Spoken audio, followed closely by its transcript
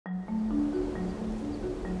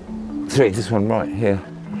3, this one right here.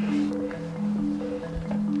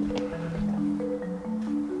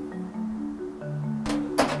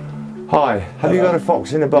 Hi, have you got a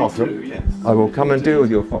fox in the bathroom? We do, yes. I will come and deal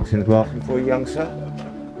with your fox in the bathroom for you, young sir.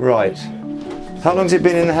 Right. How long's it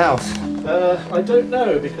been in the house? I don't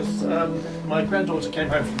know, because my granddaughter came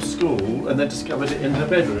home from school and then discovered it in her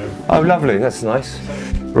bedroom. Oh, lovely, that's nice.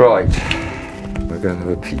 Right. We're going to have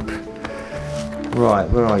a peep. Right,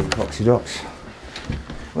 where are you, Foxy Docs?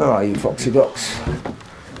 Where are you, Foxy Docs?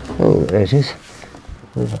 Oh, there it is.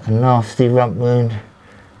 With a nasty rump wound.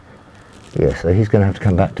 Yeah, so he's going to have to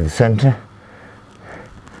come back to the centre.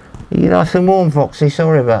 You nice and warm, Foxy.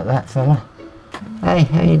 Sorry about that, fella. Hey,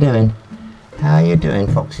 how you doing? How you doing,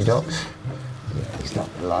 Foxy Docs? Yeah, he's not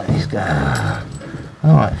the light. He's going.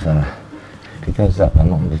 All right, fella. If he goes up, I'm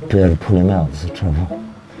not going to be able to pull him out. That's the trouble.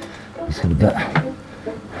 He's going to go.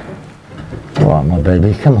 All right, my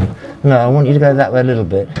baby. Come on. No, I want you to go that way a little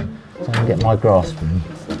bit, so I can get my grasp in.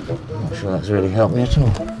 I'm not sure that's really helped me at all.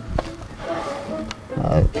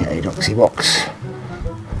 Okay, Doxy Wox.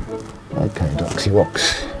 Okay, Doxy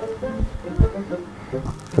Wox.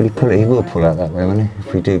 Will he pull it? He will pull out that way, won't he?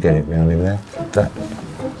 If we do get it round him there. That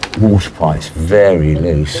water pipe's very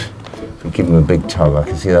loose. If we give him a big tug, I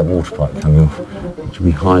can see that water pipe coming off, which would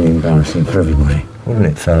be highly embarrassing for everybody. Wouldn't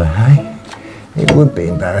it, fella, hey? It would be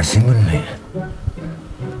embarrassing, wouldn't it?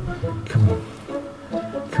 Come on.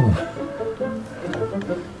 Come on.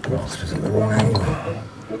 Grasp is at the wrong angle.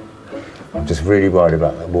 I'm just really worried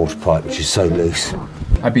about that water pipe, which is so loose.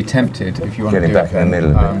 I'd be tempted, if you want to do back it, in the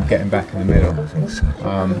middle a bit. getting back in the middle. Yeah, I think so.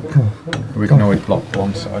 Come on. We can always block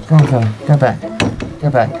one side. Go on, fella. Go back. Go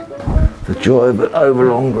back. The joy of an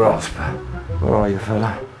overlong grasper. Where are you,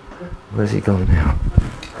 fella? Where's he gone now?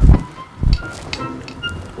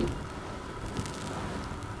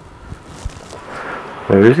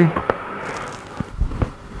 Where is he?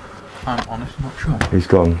 I'm honestly not sure. He's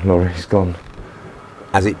gone, Laurie, he's gone.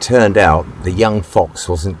 As it turned out, the young fox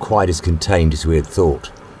wasn't quite as contained as we had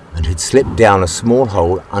thought, and had slipped down a small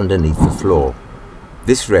hole underneath the floor.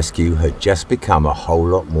 This rescue had just become a whole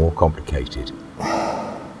lot more complicated.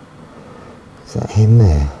 Is that him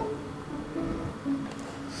there?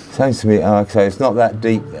 Sounds to me, oh, okay, it's not that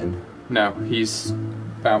deep then. No, he's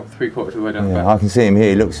about 3/4 of the way down the Yeah, back. I can see him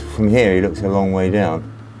here. From here, he looks a long way down.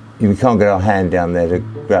 We can't get our hand down there to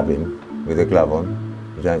grab him with a glove on,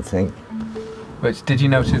 you don't think? But did you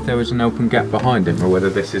notice there was an open gap behind him, or whether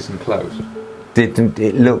this is enclosed?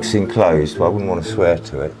 It looks enclosed, but I wouldn't want to swear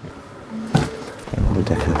to it.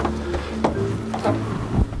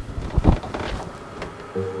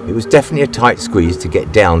 It was definitely a tight squeeze to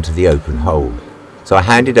get down to the open hole, so I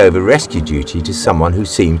handed over rescue duty to someone who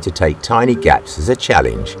seemed to take tiny gaps as a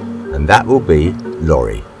challenge, and that will be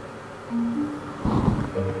Laurie.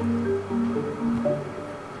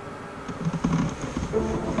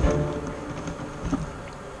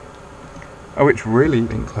 Oh, it's really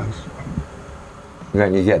enclosed.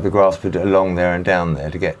 Don't you get the grasp along there and down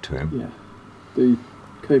there to get to him? Yeah, the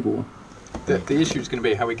cable one. The issue is going to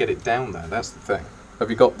be how we get it down there, that's the thing.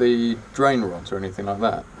 Have you got the drain rods or anything like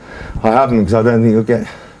that? I haven't, because I don't think you'll get...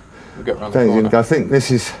 We'll get around the corner. I think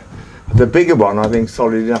this is... The bigger one, I think,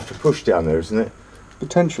 solid enough to push down there, isn't it?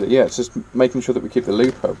 Potentially, yeah. It's just making sure that we keep the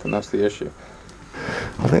loop open, that's the issue.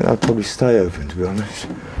 I think I'd probably stay open, to be honest.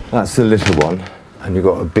 That's the little one, and you've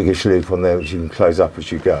got a biggish loop on there which you can close up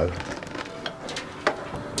as you go.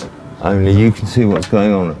 Only you can see what's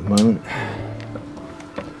going on at the moment.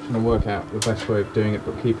 Trying to work out the best way of doing it,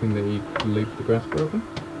 but keeping the loop, the grasp open.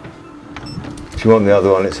 If you want the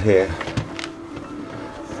other one, it's here.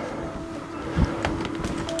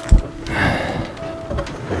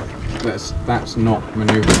 That's not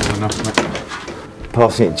manoeuvrable enough, mate.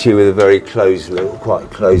 Passing it to you with a very closed loop, quite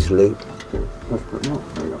closed loop. Let's put it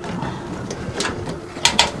up. There we go.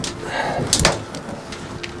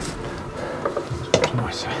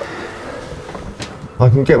 Nice. I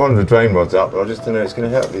can get one of the drain rods up, but I just don't know it's going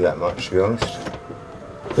to help you that much, to be honest.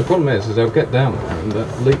 The problem is they'll get down there and the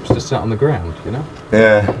loop's just sat on the ground, you know?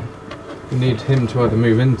 Yeah. You need him to either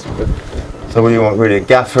move into it. So what do you want, really? A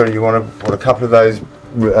gaffer? You want a couple of those,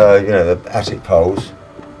 you know, the attic poles,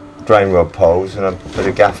 drain rod poles, and a bit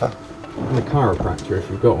of gaffer? And the chiropractor, if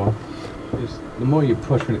you've got one. Is the more you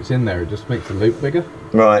push when it's in there, it just makes the loop bigger.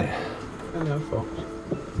 Right. Hello, Fox.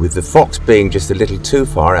 With the fox being just a little too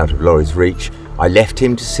far out of Laurie's reach, I left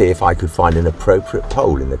him to see if I could find an appropriate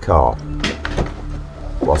pole in the car.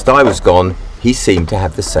 Whilst I was gone, he seemed to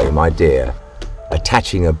have the same idea,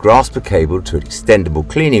 attaching a grasper cable to an extendable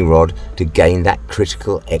cleaning rod to gain that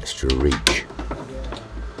critical extra reach.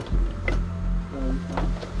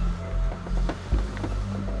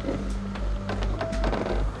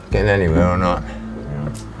 getting anywhere or not?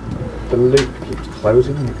 The loop keeps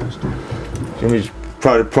closing when it goes down. Do you want me to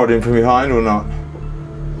try to prod him from behind or not?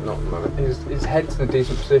 Not at the moment. His head's in a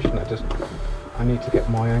decent position. I need to get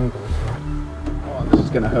my angles right. Oh, this is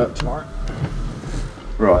going to hurt tomorrow.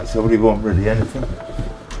 Right, so what do you want really? Anything?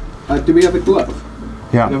 Do we have a glove?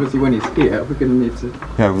 Yeah. And obviously when he's here, we're going to need to...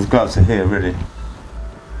 Yeah, the gloves are here, really.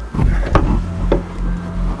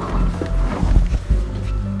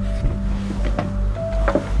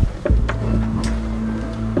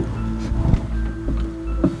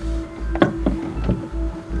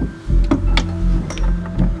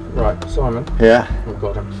 Right, Simon. Yeah. We've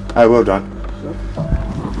got him. Oh, well done.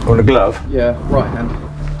 Want a glove? Yeah, right hand.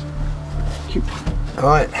 Cute. All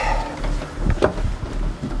right.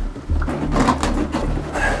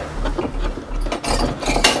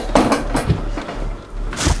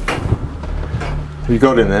 You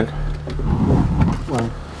got him then? Well,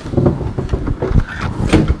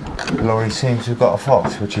 Laurie seems to have got a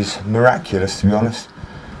fox, which is miraculous, to be honest.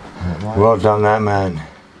 Well done, that man.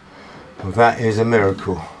 Well, that is a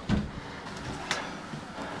miracle.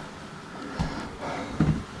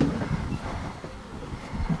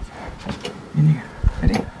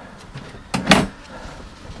 Ready?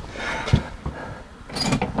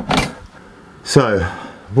 So,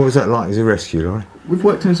 what was that like as a rescue, Laurie? We've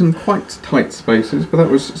worked in some quite tight spaces, but that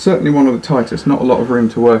was certainly one of the tightest. Not a lot of room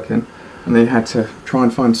to work in, and they had to try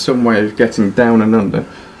and find some way of getting down and under.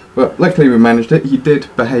 But luckily we managed it. He did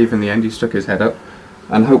behave in the end. He stuck his head up,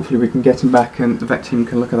 and hopefully we can get him back and the vet team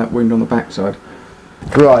can look at that wound on the backside.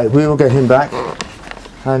 Right, we will get him back,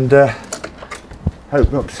 and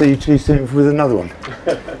hope not to see you too soon with another one.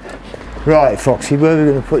 Right, Foxy, where are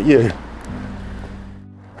we going to put you?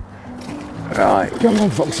 Right, come on,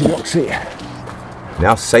 Foxy.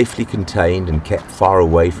 Now safely contained and kept far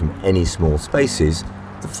away from any small spaces,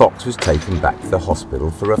 the fox was taken back to the hospital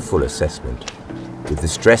for a full assessment. With the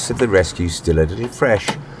stress of the rescue still a little fresh,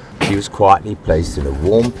 she was quietly placed in a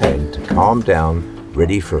warm pen to calm down,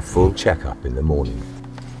 ready for a full checkup in the morning.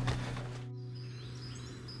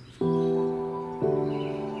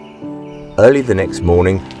 Early the next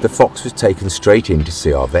morning, the fox was taken straight in to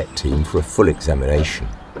see our vet team for a full examination.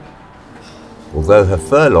 Although her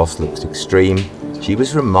fur loss looked extreme, she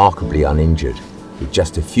was remarkably uninjured, with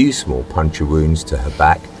just a few small puncture wounds to her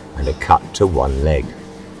back and a cut to one leg.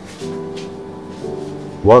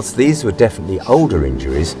 Whilst these were definitely older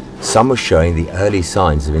injuries, some were showing the early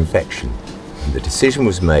signs of infection, and the decision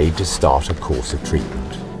was made to start a course of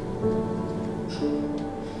treatment.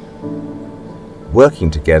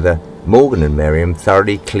 Working together, Morgan and Miriam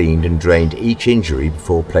thoroughly cleaned and drained each injury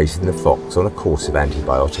before placing the fox on a course of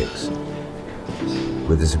antibiotics.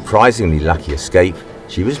 With a surprisingly lucky escape,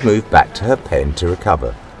 she was moved back to her pen to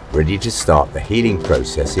recover, ready to start the healing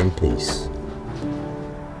process in peace.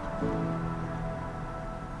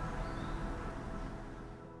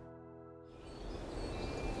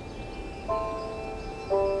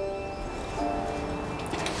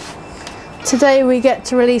 Today we get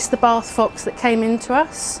to release the bath fox that came into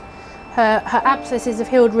us. Her abscesses have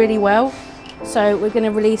healed really well, so we're going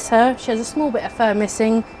to release her. She has a small bit of fur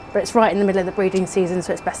missing, but it's right in the middle of the breeding season,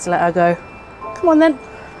 so it's best to let her go. Come on then.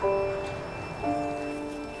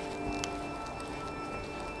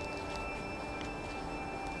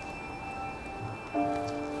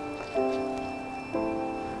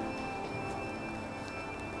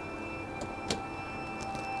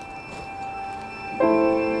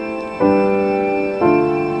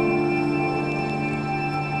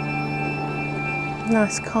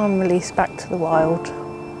 Nice calm release back to the wild.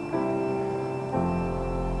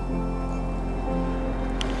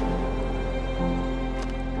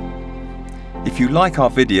 If you like our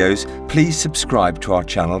videos, please subscribe to our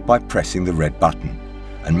channel by pressing the red button,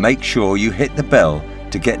 and make sure you hit the bell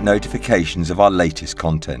to get notifications of our latest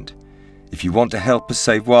content. If you want to help us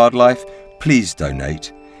save wildlife, please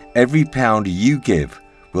donate. Every £1 you give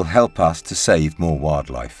will help us to save more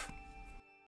wildlife.